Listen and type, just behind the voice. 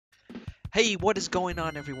Hey, what is going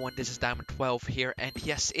on everyone? This is Diamond12 here, and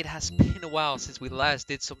yes, it has been a while since we last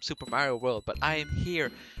did some Super Mario World, but I am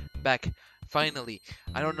here, back, finally.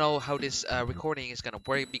 I don't know how this recording is gonna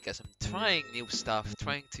work because I'm trying new stuff,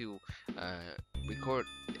 trying to record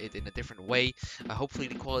it in a different way. Hopefully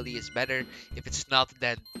the quality is better. If it's not,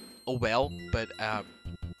 then oh well, but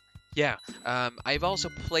yeah, I've also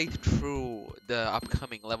played through the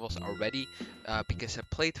upcoming levels already because I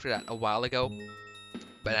played through that a while ago.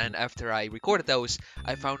 But then after I recorded those,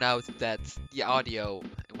 I found out that the audio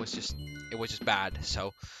it was just bad.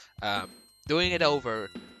 So um, doing it over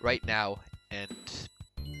right now, and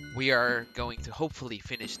we are going to hopefully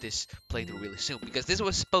finish this playthrough really soon because this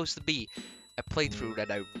was supposed to be a playthrough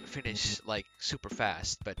that I finish like super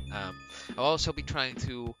fast. But I'll also be trying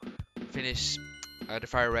to finish the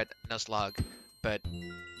Fire Red Nuzlocke. But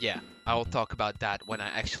yeah, I'll talk about that when I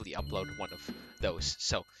actually upload one of those.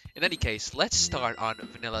 So in any case, let's start on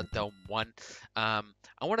Vanilla Dome 1. I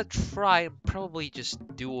want to try and probably just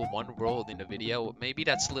do one world in the video. Maybe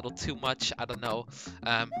that's a little too much, I don't know.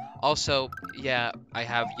 Also, yeah, I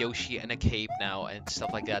have Yoshi and a cape now and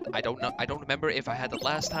stuff like that. I don't know, I don't remember if I had that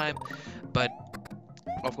last time, but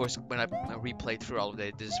of course, when I replayed through all of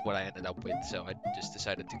it, this is what I ended up with, so I just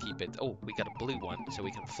decided to keep it. Oh, we got a blue one, so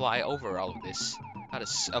we can fly over all of this. How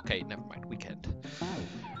does... Okay, never mind, we can't.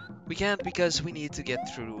 We can't because we need to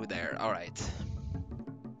get through there. Alright.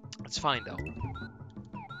 It's fine, though.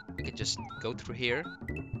 We can just go through here,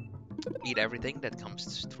 eat everything that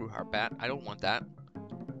comes through our path. I don't want that.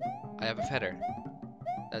 I have a feather.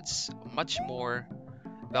 That's much more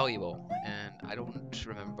valuable, and I don't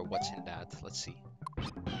remember what's in that. Let's see.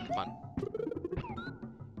 Come on.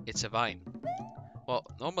 It's a vine. Well,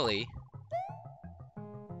 normally...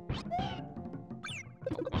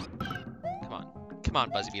 Oh, come on. Come on,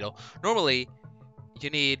 Buzzy Beetle. Normally, you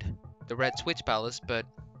need the red switch palace, but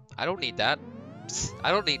I don't need that. Psst,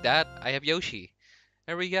 I don't need that. I have Yoshi.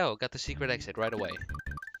 There we go. Got the secret exit right away.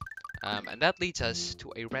 And that leads us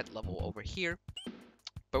to a red level over here.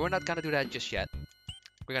 But we're not gonna do that just yet.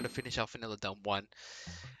 We're gonna finish off Vanilla Dome 1.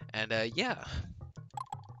 And yeah.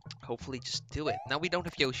 Hopefully just do it. Now we don't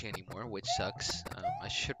have Yoshi anymore, which sucks. I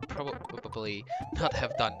should probably not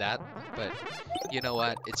have done that, but you know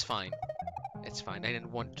what? It's fine. It's fine. I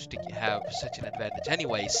didn't want to have such an advantage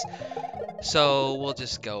anyways. So we'll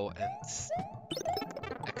just go and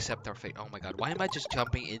accept our fate. Oh my god, why am I just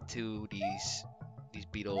jumping into these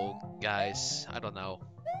beetle guys? I don't know.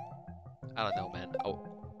 I don't know, man. Oh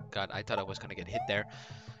god, I thought I was gonna get hit there.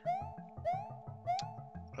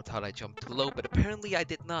 I thought I jumped too low, but apparently I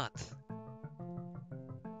did not.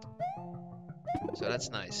 So that's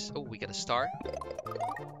nice. Oh, we got a star.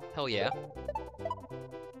 Hell yeah.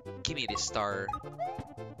 Give me this star.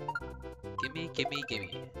 Gimme, gimme,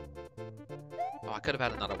 gimme. Oh, I could have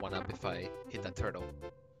had another one up if I hit that turtle.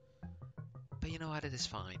 But you know what? It is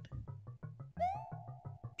fine.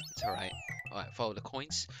 It's alright. Alright, follow the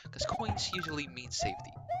coins. Because coins usually mean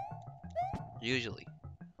safety. Usually.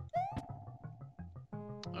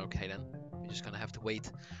 Okay then. We're just gonna have to wait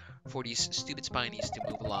for these stupid spinies to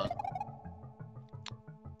move along.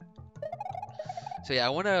 So yeah, I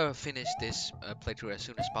want to finish this playthrough as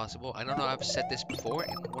soon as possible. I don't know if I've said this before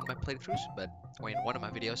in one of my playthroughs, or in one of my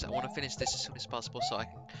videos. I want to finish this as soon as possible so I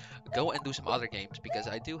can go and do some other games, because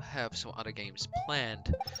I do have some other games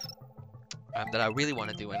planned that I really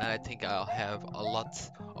want to do, and I think I'll have a lot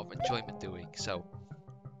of enjoyment doing. So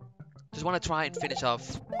just want to try and finish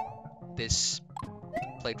off this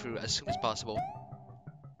playthrough as soon as possible.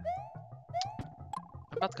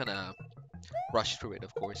 I'm not gonna rush through it,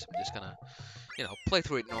 of course. I'm just gonna, you know, play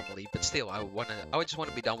through it normally, but still, I just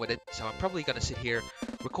want to be done with it. So I'm probably gonna sit here,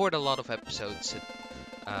 record a lot of episodes,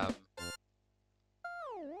 and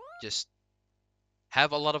just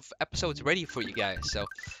have a lot of episodes ready for you guys. So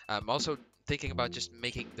I'm also thinking about just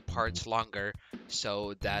making the parts longer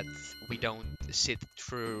so that we don't sit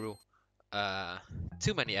through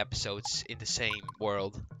too many episodes in the same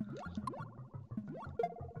world.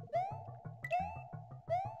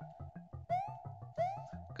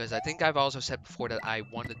 Because I think I've also said before that I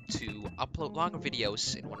wanted to upload longer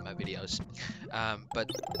videos in one of my videos, but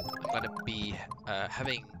I'm gonna be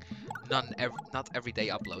having not everyday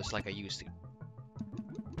uploads like I used to.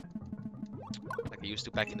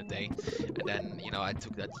 Back in the day, and then, you know, I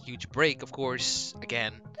took that huge break, of course.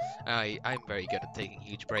 Again, I'm very good at taking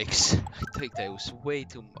huge breaks. I take those way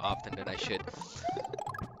too often than I should.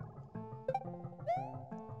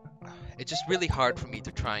 It's just really hard for me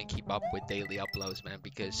to try and keep up with daily uploads, man,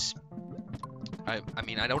 because I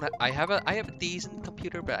mean, I have a decent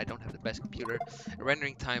computer, but I don't have the best computer.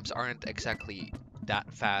 Rendering times aren't exactly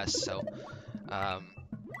that fast, so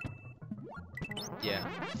Yeah,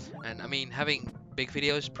 and I mean, having big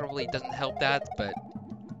videos probably doesn't help that, but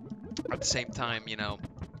at the same time, you know,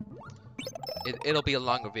 it'll be a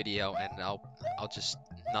longer video, and I'll just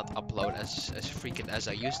not upload as frequent as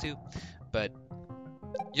I used to, but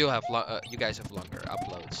you guys have longer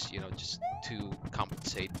uploads, you know, just to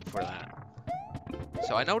compensate for that.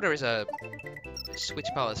 So I know there is a Switch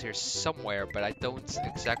Palace here somewhere, but I don't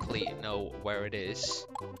exactly know where it is.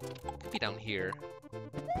 Could be down here,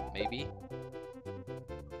 maybe,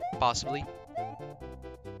 possibly,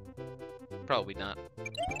 probably not.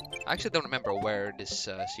 I actually don't remember where this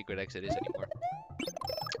secret exit is anymore.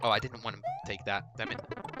 Oh, I didn't want to take that, damn it.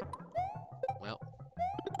 Well.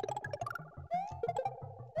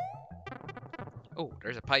 Oh,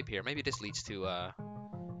 there's a pipe here. Maybe this leads to the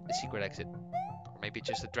secret exit. Or maybe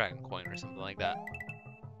just a dragon coin or something like that.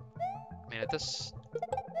 Man, it does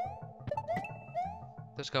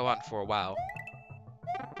go on for a while.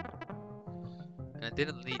 And it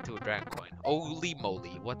didn't lead to a dragon coin. Holy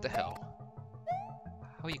moly, what the hell?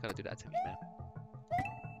 How are you gonna do that to me, man?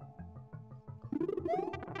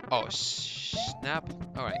 Oh, snap.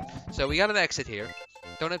 Alright, so we got an exit here.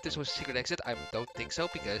 Don't know if this was a secret exit. I don't think so,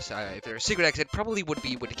 because if there's a secret exit, it probably would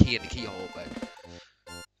be with the key in the keyhole, but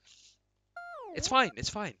it's fine. It's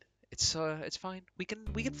fine. It's fine. We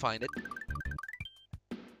can find it.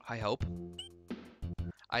 I hope.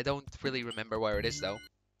 I don't really remember where it is though.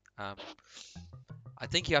 I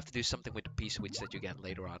think you have to do something with the P-switch that you get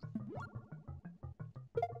later on.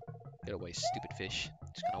 Get away, stupid fish.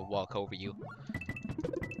 Just gonna walk over you.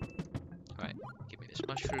 Alright, give me this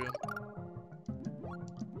mushroom.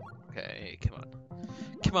 Okay, come on.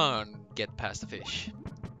 Come on, get past the fish.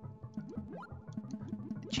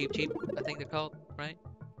 Cheep, I think they're called, right?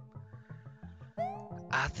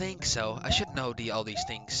 I think so. I should know all these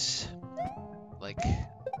things, like,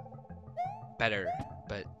 better,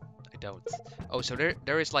 but I don't. Oh, so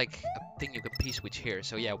there is like a thing you can P-switch here.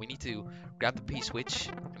 So yeah, we need to grab the P-switch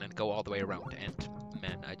and then go all the way around. And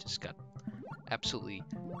man, I just got absolutely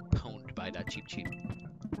pwned by that cheep.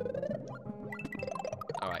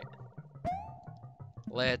 Alright.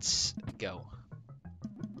 Let's go.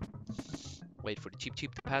 Wait for the cheep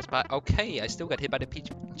to pass by. Okay, I still got hit by the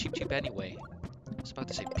cheep anyway. I was about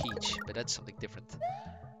to say peach, but that's something different.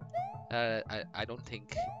 I don't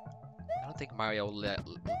think Mario you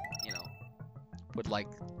know, would like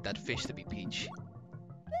that fish to be Peach.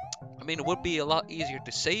 I mean, it would be a lot easier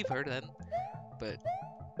to save her then, but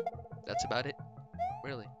that's about it,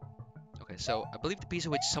 really. Okay, so I believe the piece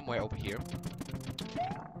of which is somewhere over here.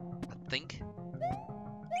 I think.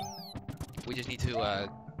 We just need to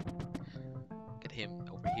get him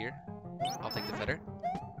over here. I'll take the feather.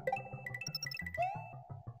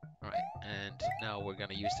 Alright, and now we're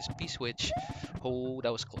gonna use this P-switch. Oh,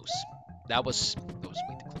 that was close. That was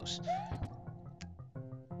way too close.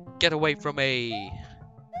 Get away from me!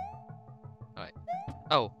 Alright.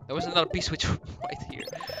 Oh, there was another P-switch right here.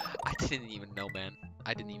 I didn't even know, man.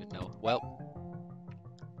 I didn't even know. Well,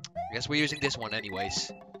 I guess we're using this one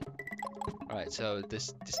anyways. Alright, so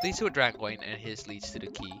this leads to a dragon coin, and his leads to the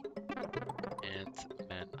key. And,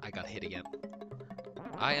 man, I got hit again.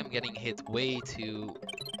 I am getting hit way too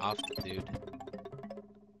often, dude.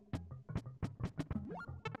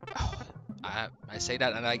 Oh, I say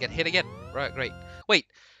that and I get hit again. Right, great. Wait,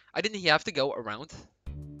 I didn't have to go around?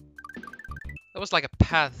 That was like a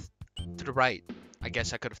path to the right. I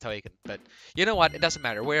guess I could have taken, but you know what? It doesn't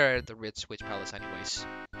matter. We're at the Red Switch Palace anyways.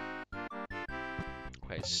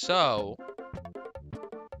 Okay, so...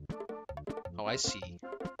 Oh, I see.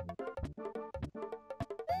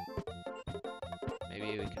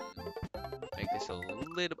 Maybe we can make this a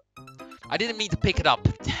little... I didn't mean to pick it up.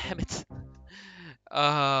 Damn it.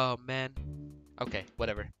 Oh, man. Okay,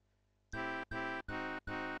 whatever.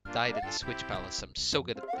 Died in the Switch Palace. I'm so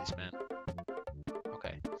good at this, man.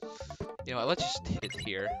 Okay. You know what? Let's just hit it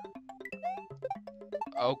here.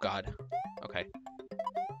 Oh, God. Okay.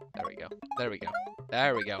 There we go. There we go.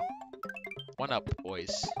 There we go. One up,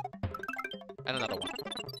 boys. And another one.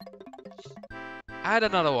 And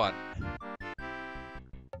another one.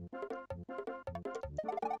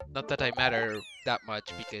 Not that I matter that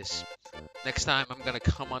much, because next time I'm gonna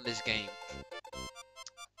come on this game,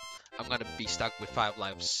 I'm gonna be stuck with 5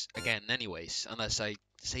 lives again anyways, unless I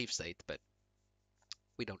save state, but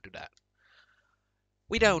we don't do that.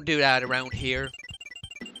 We don't do that around here.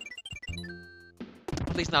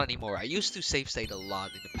 At least not anymore. I used to save state a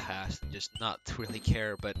lot in the past and just not really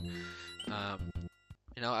care, but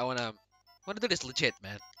you know, I wanna do this legit,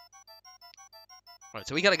 man. Alright,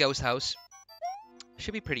 so we got a ghost house.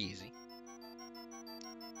 Should be pretty easy.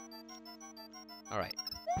 Alright.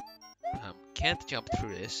 Can't jump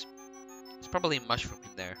through this. There's probably a mushroom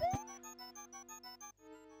in there.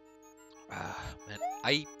 Ah, man,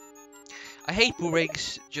 I hate boo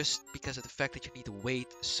rigs just because of the fact that you need to wait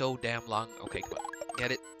so damn long. Okay, come on.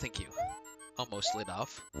 Get it? Thank you. Almost lit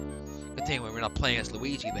off. Good thing when we're not playing as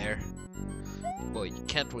Luigi there. Well, you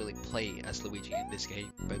can't really play as Luigi in this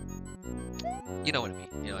game, but you know what I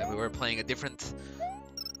mean. You know, if we were playing a different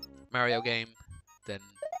Mario game, then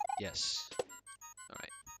yes.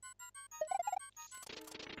 Alright.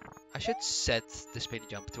 I should set the spin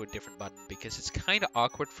jump to a different button because it's kind of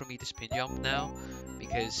awkward for me to spin jump now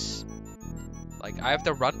because like I have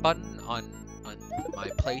the run button on my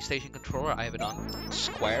PlayStation controller. I have it on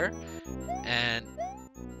square, and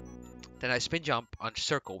then I spin jump on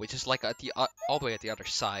circle, which is like at the all the way at the other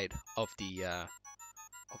side of the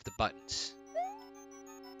buttons,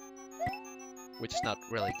 which is not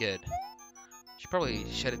really good. Should probably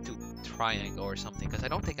set it to triangle or something because I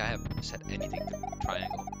don't think I have set anything to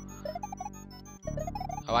triangle.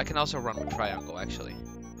 Oh, I can also run with triangle actually.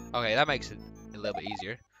 Okay, that makes it a little bit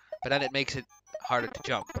easier, but then it makes it harder to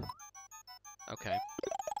jump. Okay.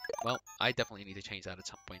 Well, I definitely need to change that at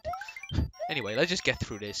some point. Anyway, let's just get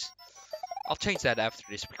through this. I'll change that after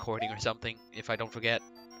this recording or something, if I don't forget.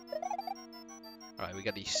 Alright, we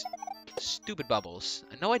got these stupid bubbles.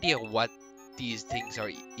 I have no idea what these things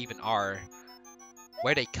even are.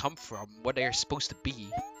 Where they come from, what they're supposed to be.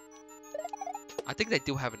 I think they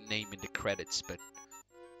do have a name in the credits, but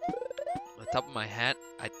on the top of my head,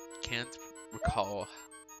 I can't recall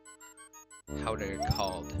how they're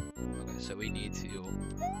called. Okay, so we need to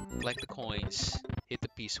collect the coins, hit the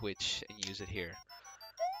P-switch, and use it here.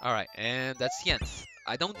 Alright, and that's the end.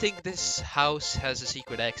 I don't think this house has a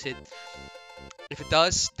secret exit. If it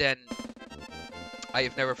does, then I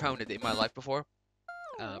have never found it in my life before.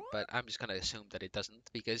 But I'm just gonna assume that it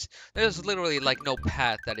doesn't, because there's literally like no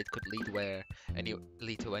path that it could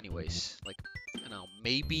lead to anyways. Like, I don't know,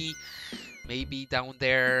 maybe down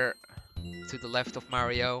there to the left of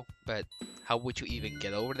Mario, but how would you even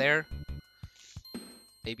get over there?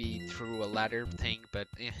 Maybe through a ladder thing, but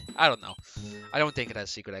I don't know. I don't think it has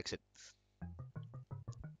a secret exit.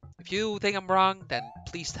 If you think I'm wrong, then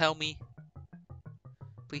please tell me.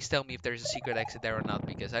 Please tell me if there's a secret exit there or not,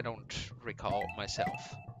 because I don't recall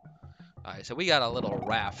myself. Alright, so we got a little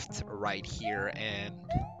raft right here, and...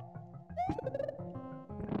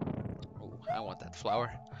 oh, I want that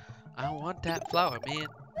flower. I want that flower, man.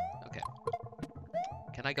 Okay.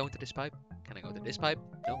 Can I go into this pipe? Can I go into this pipe?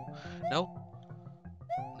 No. No?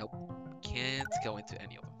 Nope. Can't go into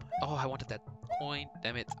any of them. Oh, I wanted that coin.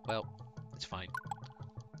 Damn it. Well, it's fine.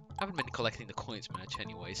 I haven't been collecting the coins much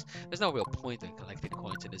anyways. There's no real point in collecting the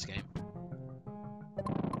coins in this game.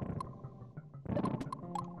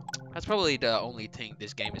 That's probably the only thing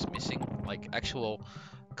this game is missing. Like, actual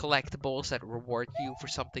collectibles that reward you for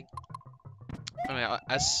something. I mean,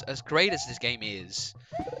 as great as this game is,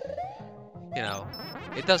 you know,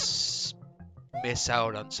 it does miss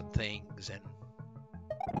out on some things, and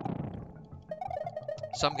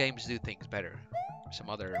some games do things better.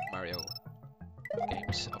 Some other Mario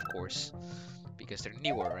games, of course, because they're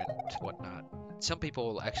newer and whatnot. Some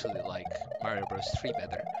people actually like Mario Bros. 3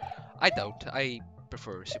 better. I don't. I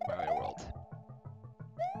prefer Super Mario World.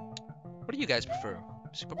 What do you guys prefer?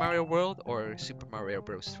 Super Mario World or Super Mario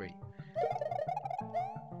Bros. 3?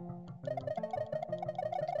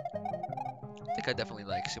 I think I definitely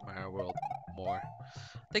like Super Mario World more.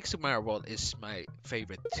 I think Super Mario World is my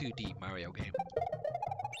favorite 2D Mario game.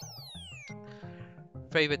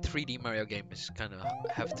 Favorite 3D Mario game is kind of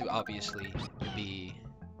have to obviously be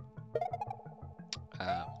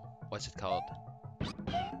what's it called?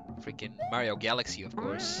 Freaking Mario Galaxy, of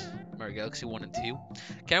course. Mario Galaxy 1 and 2.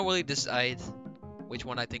 Can't really decide which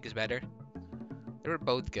one I think is better. They were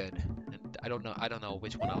both good, and I don't know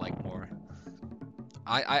which one I like more.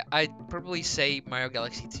 I'd probably say Mario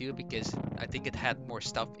Galaxy 2 because I think it had more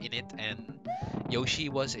stuff in it and Yoshi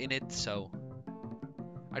was in it, so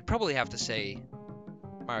I'd probably have to say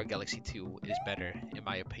Mario Galaxy 2 is better in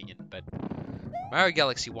my opinion, but Mario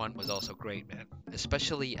Galaxy 1 was also great, man.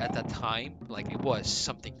 Especially at that time, like it was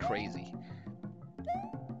something crazy.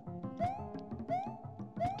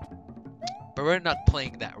 But we're not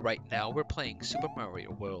playing that right now, we're playing Super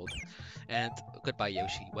Mario World. And goodbye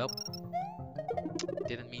Yoshi. Well,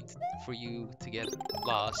 didn't mean for you to get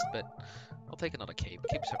lost, but I'll take another cape.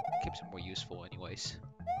 Capes are more useful anyways.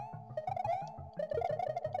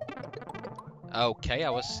 Okay,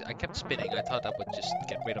 I kept spinning. I thought that would just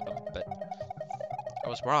get rid of him, but I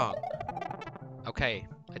was wrong. Okay,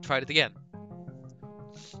 I tried it again.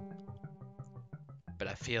 But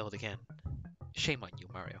I failed again. Shame on you,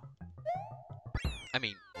 Mario. I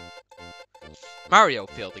mean, Mario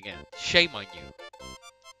failed again. Shame on you.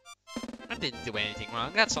 I didn't do anything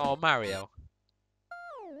wrong. That's all Mario.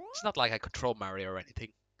 It's not like I control Mario or anything.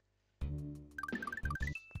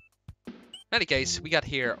 In any case, we got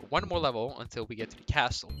here one more level until we get to the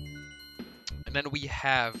castle. And then we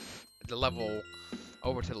have the level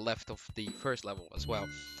over to the left of the first level as well.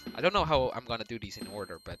 I don't know how I'm gonna do these in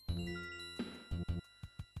order, but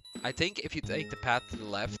I think if you take the path to the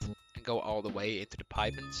left and go all the way into the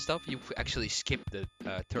pipe and stuff, you actually skip the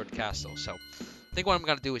third castle. So I think what I'm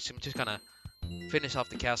gonna do is I'm just gonna finish off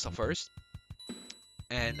the castle first,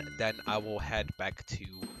 and then I will head back to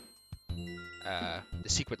the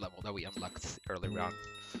secret level that we unlocked earlier on.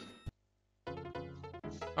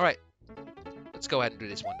 Alright, let's go ahead and do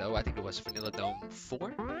this one though. I think it was Vanilla Dome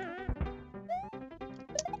 4.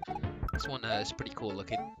 This one is pretty cool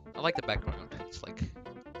looking. I like the background. It's like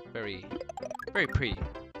very pretty.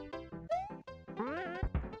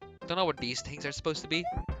 Don't know what these things are supposed to be.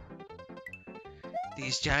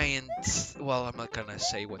 These giant... Well, I'm not gonna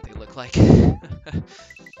say what they look like.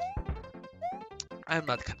 I'm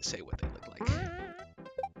not gonna say what they look like.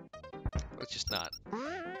 It's just not.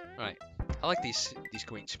 Alright. I like these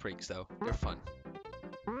green sprigs though. They're fun.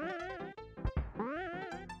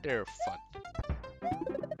 They're fun.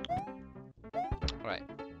 Alright.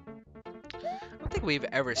 I don't think we've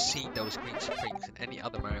ever seen those green sprigs in any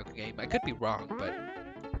other Mario game. I could be wrong, but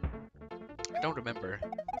I don't remember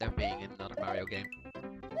them being in another Mario game.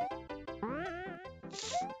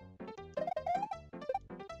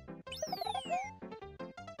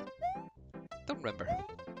 Don't remember.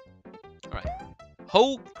 Alright.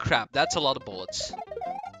 Oh crap, that's a lot of bullets.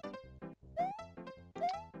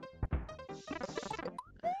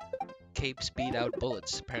 Cape speed out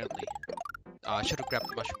bullets, apparently. I should have grabbed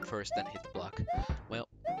the mushroom first, then hit the block. Well.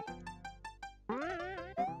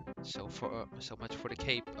 So much for the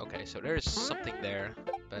cape. Okay, so there's something there,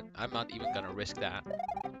 but I'm not even gonna risk that.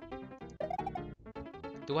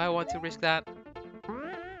 Do I want to risk that?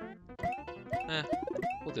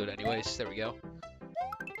 We'll do it anyways. There we go.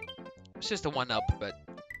 It's just a 1-up, but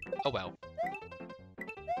oh well.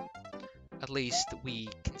 At least we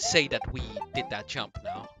can say that we did that jump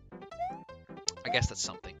now. I guess that's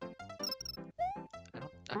something.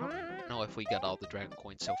 I don't know if we got all the dragon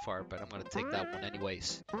coins so far, but I'm gonna take that one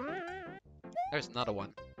anyways. There's another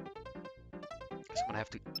one. So I'm gonna have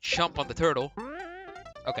to jump on the turtle.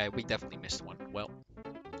 Okay, we definitely missed one. Well,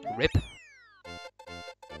 rip.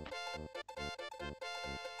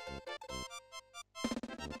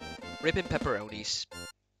 Ripping pepperonis.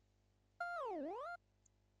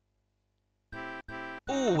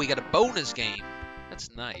 Ooh, we got a bonus game. That's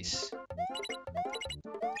nice.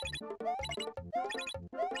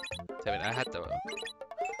 Damn it, I had to...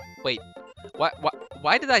 Wait,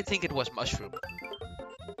 why did I think it was mushroom?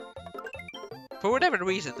 For whatever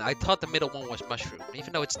reason, I thought the middle one was mushroom,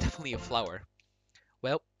 even though it's definitely a flower.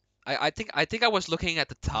 Well, I think I was looking at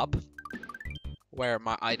the top where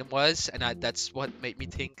my item was, and that's what made me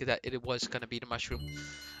think that it was gonna be the mushroom,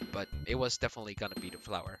 but it was definitely gonna be the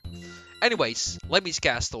flower. Anyways, Lemmy's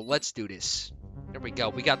Castle, let's do this. There we go.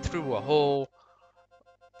 We got through a whole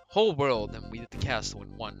world, and we did the castle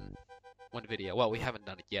in one video. Well, we haven't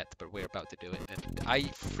done it yet, but we're about to do it, and I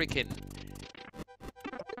freaking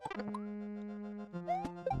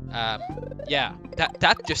yeah,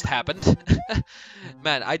 that just happened.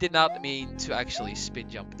 Man, I did not mean to actually spin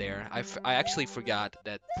jump there. I actually forgot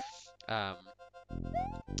that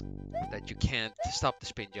that you can't stop the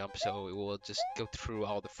spin jump, so it will just go through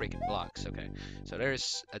all the freaking blocks. Okay, so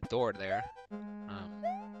there's a door there.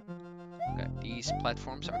 Okay, these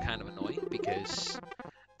platforms are kind of annoying because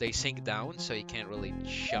they sink down, so you can't really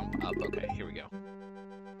jump up. Okay, here we go.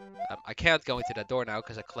 I can't go into that door now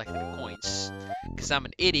because I collected the coins. Because I'm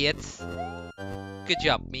an idiot. Good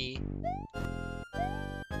job, me.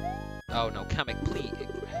 Oh no, Kamek, please.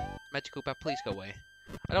 Magic Koopa, please go away.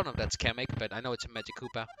 I don't know if that's Kamek, but I know it's a Magic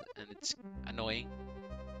Koopa, and it's annoying.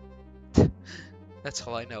 That's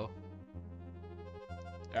all I know.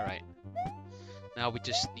 Alright. Now we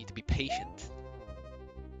just need to be patient.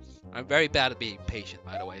 I'm very bad at being patient,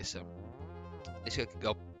 by the way, so this could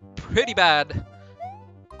go pretty bad.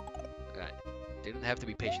 Alright. Didn't have to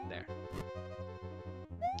be patient there.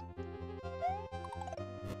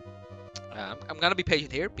 I'm gonna be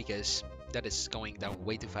patient here because that is going down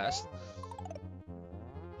way too fast.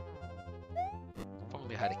 If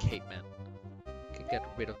only I had a cape, man. Could get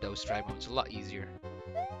rid of those dry bones a lot easier.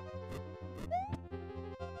 Right,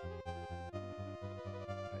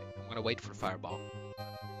 I'm gonna wait for the fireball.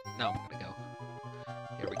 No, I'm gonna go.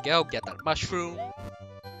 Here we go. Get that mushroom.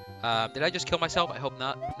 Did I just kill myself? I hope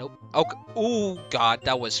not. Nope. Okay. Oh god,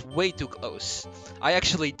 that was way too close. I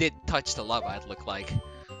actually did touch the lava, it looked like.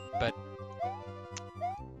 But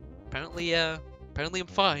apparently I'm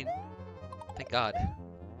fine. Thank God.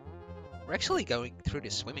 We're actually going through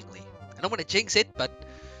this swimmingly. I don't want to jinx it, but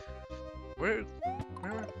we're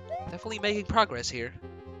definitely making progress here.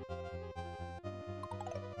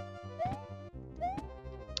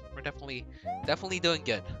 We're definitely doing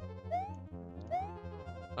good.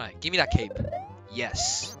 Alright, give me that cape.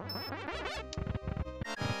 Yes.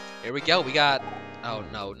 Here we go. We got... Oh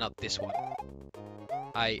no, not this one.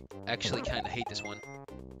 I actually kind of hate this one.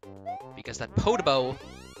 Because that Podobo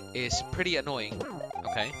is pretty annoying.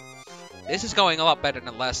 Okay. This is going a lot better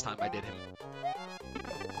than last time I did him.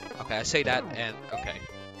 Okay, I say that and... Okay.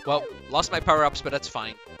 Well, lost my power-ups, but that's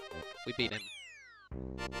fine. We beat him.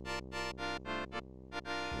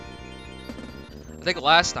 I think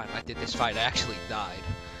last time I did this fight, I actually died.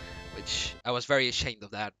 Which, I was very ashamed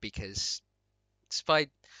of that, because... This fight...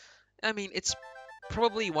 I mean, it's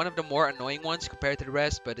probably one of the more annoying ones compared to the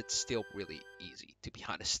rest, but it's still really easy, to be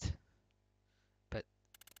honest. But,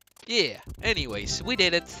 yeah. Anyways, we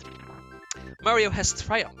did it. Mario has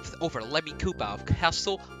triumphed over Lemmy Koopa of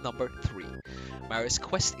Castle number 3. Mario's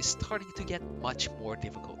quest is starting to get much more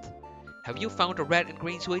difficult. Have you found the red and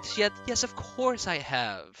green switch yet? Yes, of course I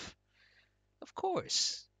have. Of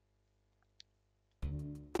course.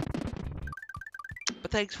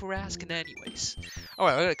 But thanks for asking anyways.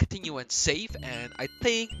 Alright, we're gonna continue and save, and I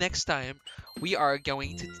think next time we are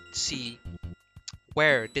going to see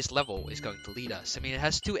where this level is going to lead us. I mean, it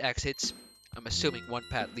has 2 exits. I'm assuming one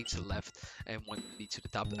path leads to the left and one leads to the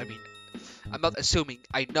top. I mean, I'm not assuming,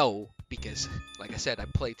 I know, because, like I said, I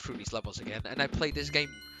played through these levels again, and I played this game,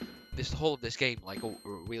 this whole of this game, like a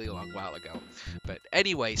really long while ago. But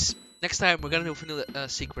anyways, next time we're gonna do Vanilla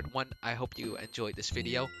Secret 1. I hope you enjoyed this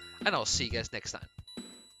video, and I'll see you guys next time.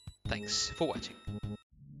 Thanks for watching.